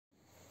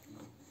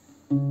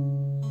In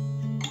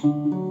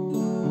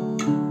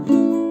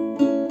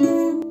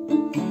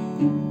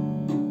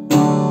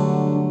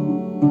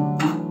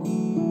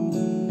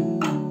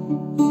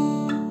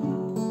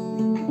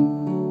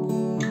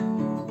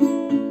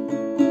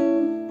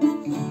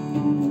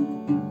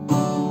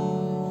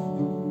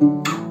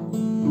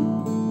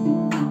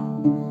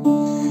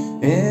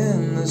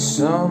the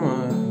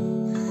summer,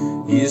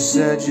 you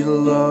said you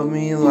loved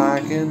me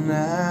like an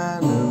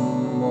animal.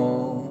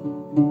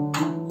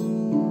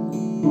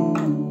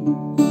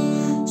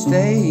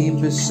 Stay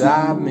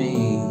beside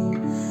me,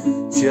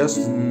 just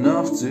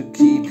enough to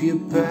keep your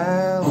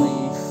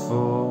belly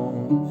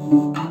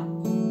full.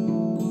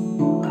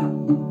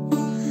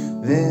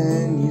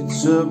 Then you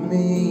took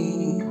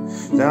me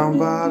down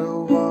by the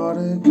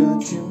water,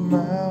 got your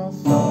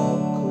mouth all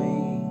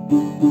clean.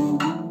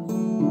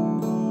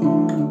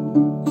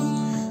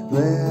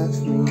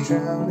 Left me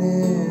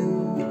drowning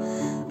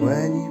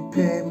when you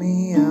paid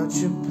me out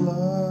your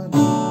blood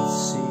and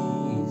teeth.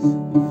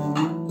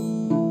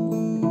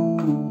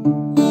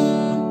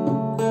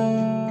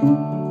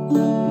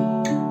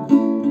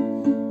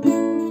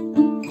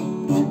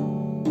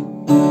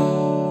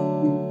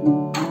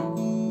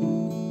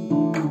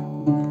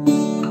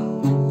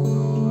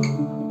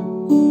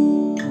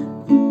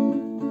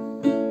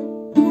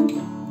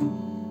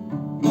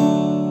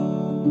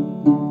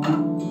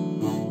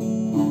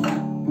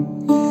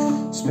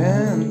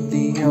 Spent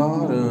the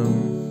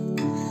autumn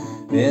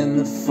in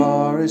the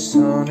forest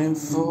hunting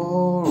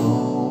for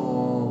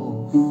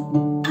wolves.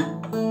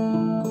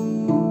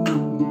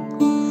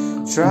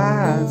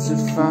 Tried to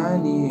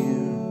find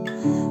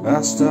you,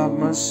 I stopped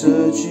my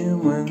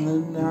searching when the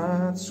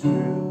nights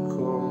grew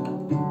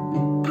cold.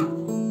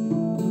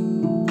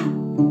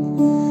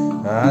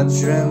 I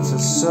dreamt I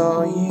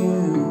saw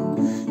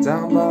you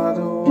down by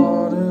the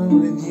water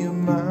with your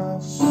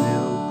mouth still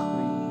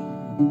clean.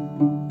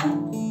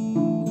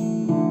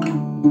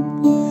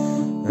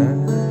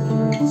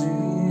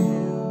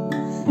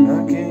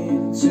 I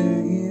came to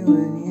you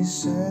and you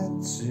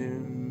said to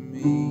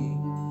me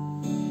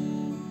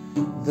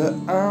that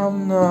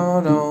I'm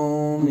not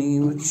only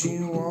what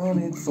you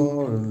wanted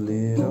for a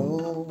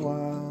little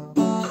while,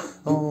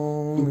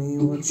 only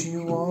what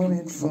you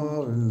wanted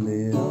for a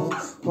little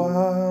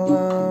while.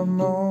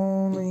 I'm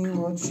only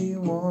what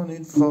you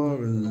wanted for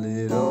a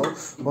little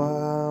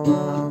while.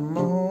 I'm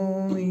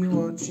only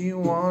what you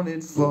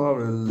wanted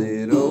for a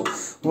little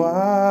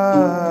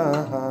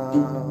while.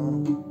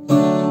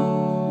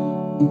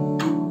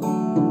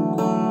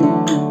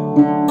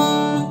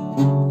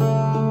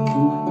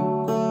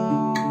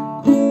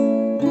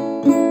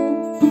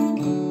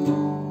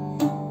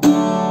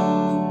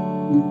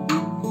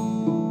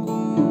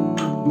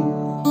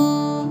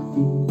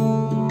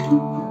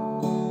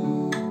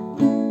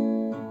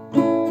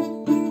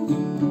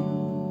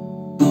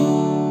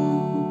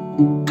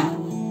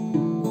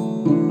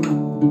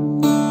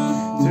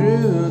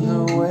 Through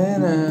the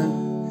winter,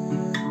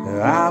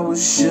 I was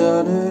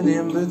shuttered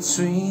in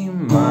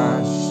between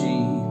my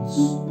sheets.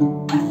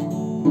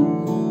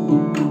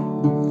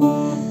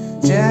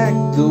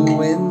 Checked the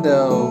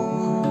window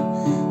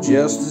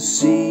just to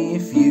see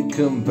if you'd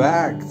come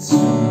back to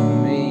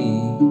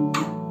me.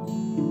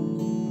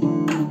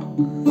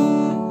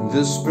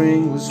 The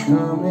spring was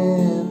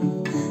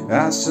coming,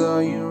 I saw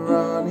you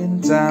running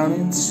down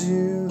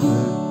into the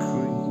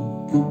creek.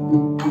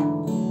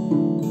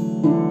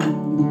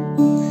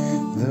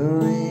 The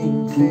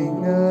ring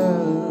finger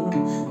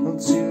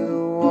onto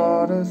the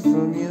water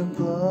from your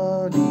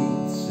bloody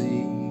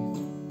teeth.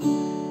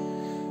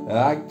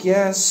 I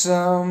guess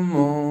I'm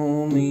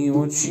only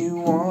what you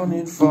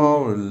wanted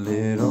for a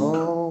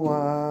little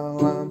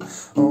while. I'm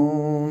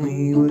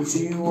only what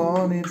you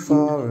wanted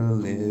for a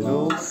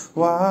little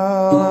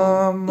while.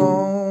 I'm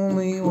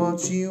only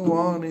what you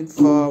wanted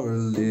for a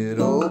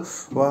little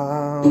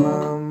while.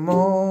 I'm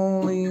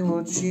only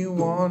what you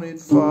wanted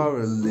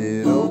for a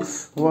little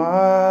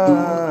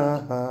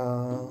while.